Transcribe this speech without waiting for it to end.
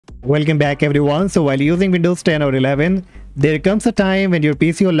Welcome back everyone. So while using Windows 10 or 11, there comes a time when your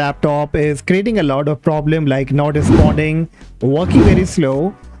PC or laptop is creating a lot of problem like not responding, working very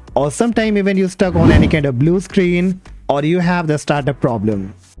slow, or sometime even you stuck on any kind of blue screen or you have the startup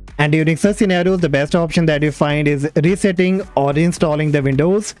problem. And during such scenarios, the best option that you find is resetting or reinstalling the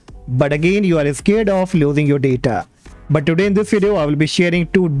Windows. But again, you are scared of losing your data. But today in this video, I will be sharing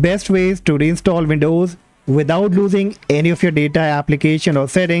two best ways to reinstall Windows without losing any of your data, application or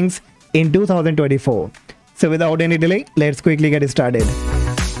settings in 2024. So without any delay, let's quickly get started.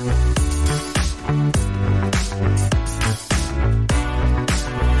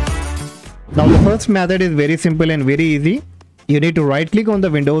 Now the first method is very simple and very easy. You need to right click on the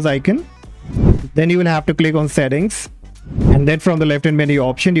Windows icon. Then you will have to click on settings. And then from the left hand menu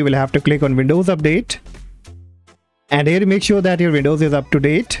option, you will have to click on Windows Update. And here make sure that your Windows is up to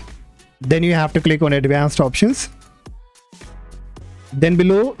date. Then you have to click on advanced options. Then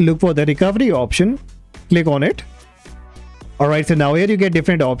below, look for the recovery option. Click on it. Alright, so now here you get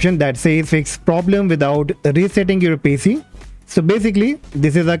different option that says fix problem without resetting your PC. So basically,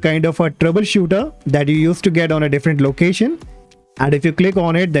 this is a kind of a troubleshooter that you used to get on a different location. And if you click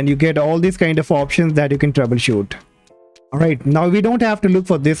on it, then you get all these kind of options that you can troubleshoot. Alright, now we don't have to look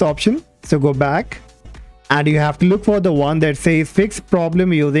for this option. So go back. And you have to look for the one that says fix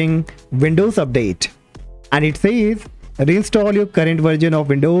problem using Windows Update. And it says reinstall your current version of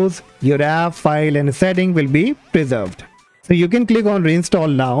Windows, your app, file and setting will be preserved. So you can click on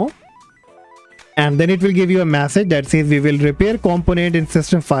reinstall now. And then it will give you a message that says we will repair component in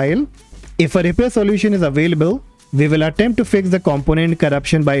system file. If a repair solution is available, we will attempt to fix the component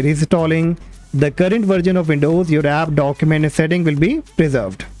corruption by reinstalling the current version of Windows, your app, document and setting will be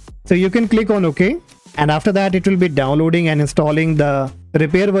preserved. So you can click on OK. And after that, it will be downloading and installing the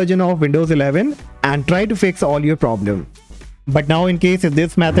repair version of Windows 11 and try to fix all your problem. But now in case if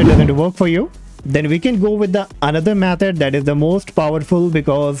this method doesn't work for you, then we can go with the another method that is the most powerful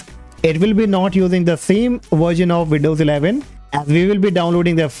because it will be not using the same version of Windows 11 as we will be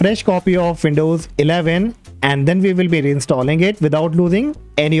downloading the fresh copy of Windows 11 and then we will be reinstalling it without losing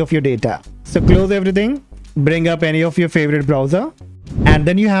any of your data. So close everything, bring up any of your favorite browser. And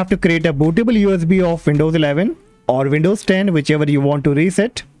then you have to create a bootable USB of Windows 11 or Windows 10, whichever you want to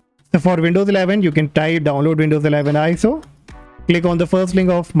reset. So for Windows 11, you can type download Windows 11 ISO. Click on the first link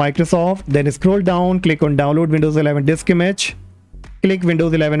of Microsoft, then scroll down, click on download Windows 11 disk image. Click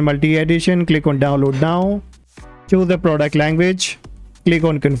Windows 11 multi-edition, click on download now. Choose the product language, click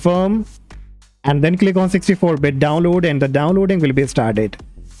on confirm. And then click on 64-bit download and the downloading will be started.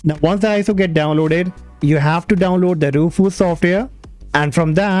 Now once the ISO get downloaded, you have to download the Rufus software. And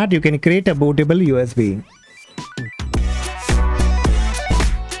from that, you can create a bootable USB.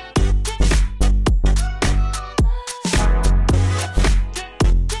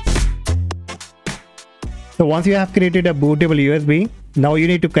 So once you have created a bootable USB, now you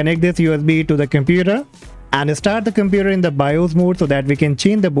need to connect this USB to the computer and start the computer in the BIOS mode so that we can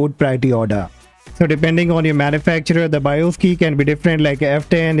change the boot priority order. So depending on your manufacturer, the BIOS key can be different like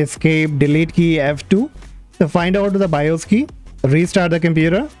F10, escape, delete key, F2. So find out the BIOS key. Restart the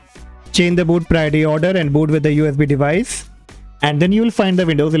computer, change the boot priority order and boot with the USB device. And then you will find the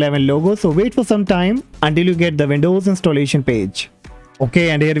Windows 11 logo. So wait for some time until you get the Windows installation page. Okay,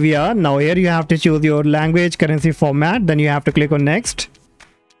 and here we are. Now here you have to choose your language, currency format. Then you have to click on next.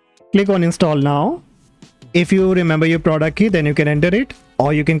 Click on install now. If you remember your product key, then you can enter it.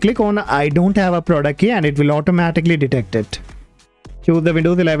 Or you can click on I don't have a product key and it will automatically detect it. Choose the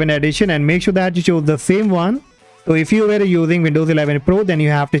Windows 11 edition and make sure that you choose the same one. So if you were using Windows 11 Pro, then you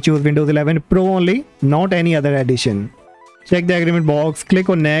have to choose Windows 11 Pro only, not any other edition. Check the agreement box, click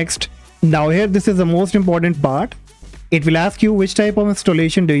on next. Now here, this is the most important part. It will ask you which type of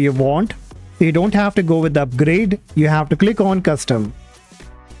installation do you want. So you don't have to go with the upgrade. You have to click on custom.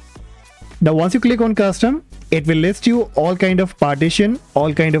 Now once you click on custom, it will list you all kind of partition,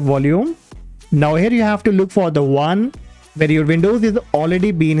 all kind of volume. Now here you have to look for the one where your Windows is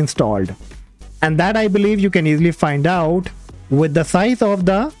already been installed. And that I believe you can easily find out with the size of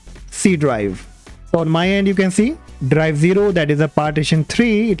the C drive. So on my end, you can see drive 0, that is a partition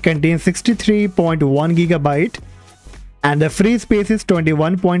 3. It contains 63.1 gigabyte and the free space is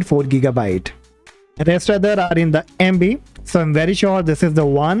 21.4 gigabyte. The rest other are in the MB. So I'm very sure this is the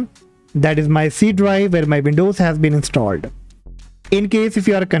one that is my C drive where my Windows has been installed. In case if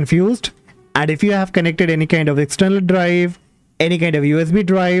you are confused and if you have connected any kind of external drive, any kind of USB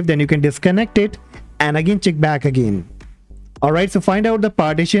drive, then you can disconnect it and again check back again. Alright, so find out the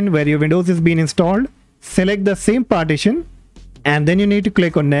partition where your Windows is being installed, select the same partition and then you need to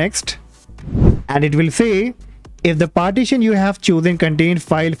click on next and it will say if the partition you have chosen contains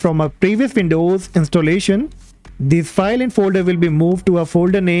file from a previous Windows installation, this file and folder will be moved to a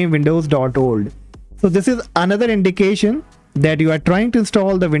folder named windows.old. So this is another indication that you are trying to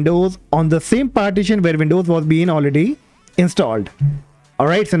install the Windows on the same partition where Windows was being already installed.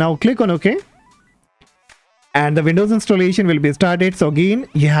 Alright, so now click on OK. And the Windows installation will be started. So again,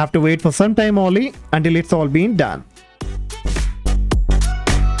 you have to wait for some time only until it's all been done.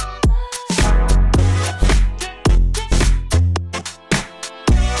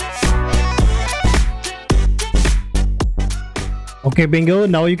 Okay, bingo.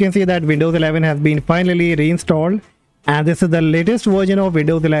 Now you can see that Windows 11 has been finally reinstalled. And this is the latest version of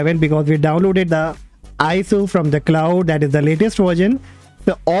Windows 11 because we downloaded the ISO from the cloud. That is the latest version.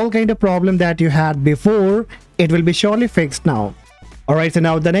 So all kind of problem that you had before, it will be surely fixed now. Alright, so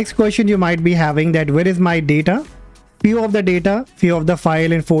now the next question you might be having, that where is my data? Few of the data, few of the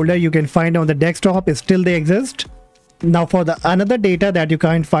file and folder you can find on the desktop is still they exist. Now for the another data that you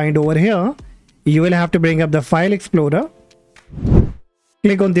can't find over here, you will have to bring up the File Explorer.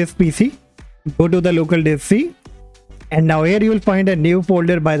 Click on this PC, go to the local disk C, and now here you will find a new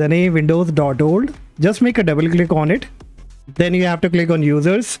folder by the name windows.old. Just make a double click on it. Then you have to click on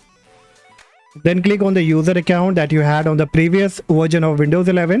users. Then click on the user account that you had on the previous version of Windows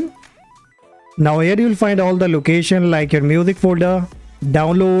 11. Now here you will find all the location like your music folder,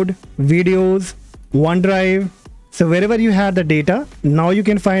 download, videos, OneDrive. So wherever you had the data, now you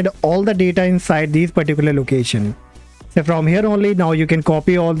can find all the data inside these particular location. So from here only, now you can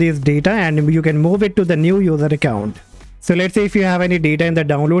copy all these data and you can move it to the new user account. So let's say if you have any data in the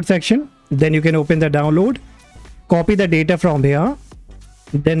download section, then you can open the download, copy the data from here.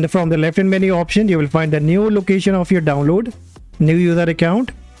 Then from the left hand menu option, you will find the new location of your download, new user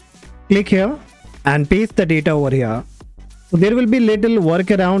account. Click here and paste the data over here. So there will be little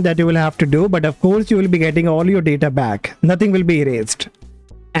workaround that you will have to do, but of course you will be getting all your data back. Nothing will be erased.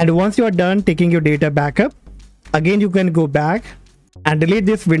 And once you are done taking your data backup, again you can go back and delete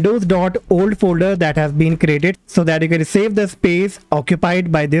this windows.old folder that has been created so that you can save the space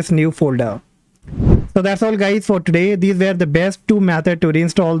occupied by this new folder. So that's all guys for today. These were the best two methods to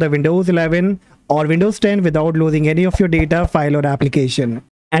reinstall the Windows 11 or Windows 10 without losing any of your data, file or application.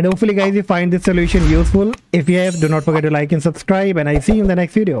 And hopefully guys you find this solution useful. If you have, do not forget to like and subscribe, and I see you in the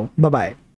next video. Bye bye.